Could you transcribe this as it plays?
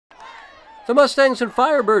The Mustangs and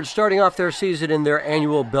Firebirds starting off their season in their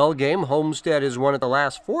annual bell game. Homestead has won it the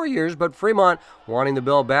last 4 years, but Fremont wanting the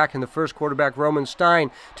bell back in the first. Quarterback Roman STEIN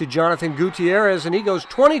to Jonathan Guttiерrez, and he goes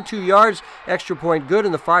 22 yards, extra point good,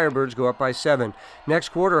 and the Firebirds go up by 7. Next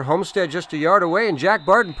quarter, Homestead just a yard away, and Jack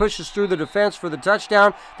BARDEN pushes through the defense for the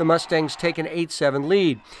touchdown. The Mustangs take an 8-7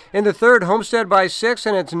 lead. In the third, Homestead by 6,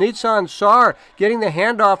 and it's NITZAN SAAR getting the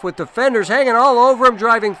handoff with defenders hanging all over him,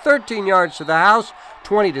 driving 13 yards to the house,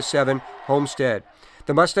 20-7. Homestead.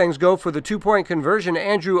 The Mustangs go for the 2-point conversion.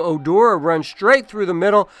 Andrew ODOUR runs straight through the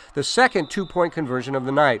middle, the second 2-point conversion of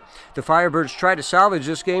the night. The Firebirds try to salvage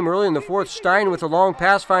this game early in the fourth. STEIN with a long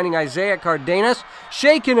pass, finding Isaiah Cardenas.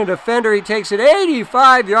 Shaking a defender, he takes it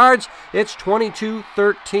 85 yards. It's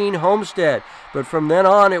 22-13 Homestead. But from then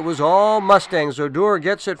on, it was all Mustangs. ODOUR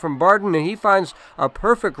gets it from BARDEN, and he finds a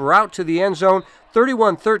perfect route to the end zone,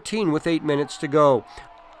 31-13 with 8 minutes to go.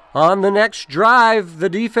 On the next drive, the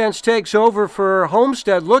defense takes over for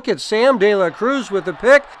Homestead. Look at Sam De La Cruz with the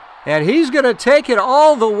pick, and he's going to take it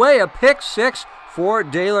all the way, a pick 6 for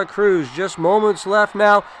De La Cruz. Just moments left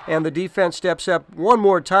now, and the defense steps up one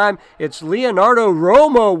more time. It's Leonardo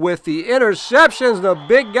Romo with the interceptions. The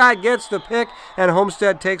big guy gets the pick, and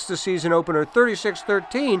Homestead takes the season opener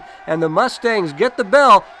 36-13, and the Mustangs get the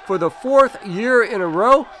bell for the 4th year in a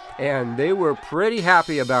row, and they were pretty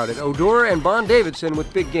happy about it. ODOUR and Bon Davidson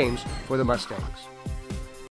with big games for the Mustangs.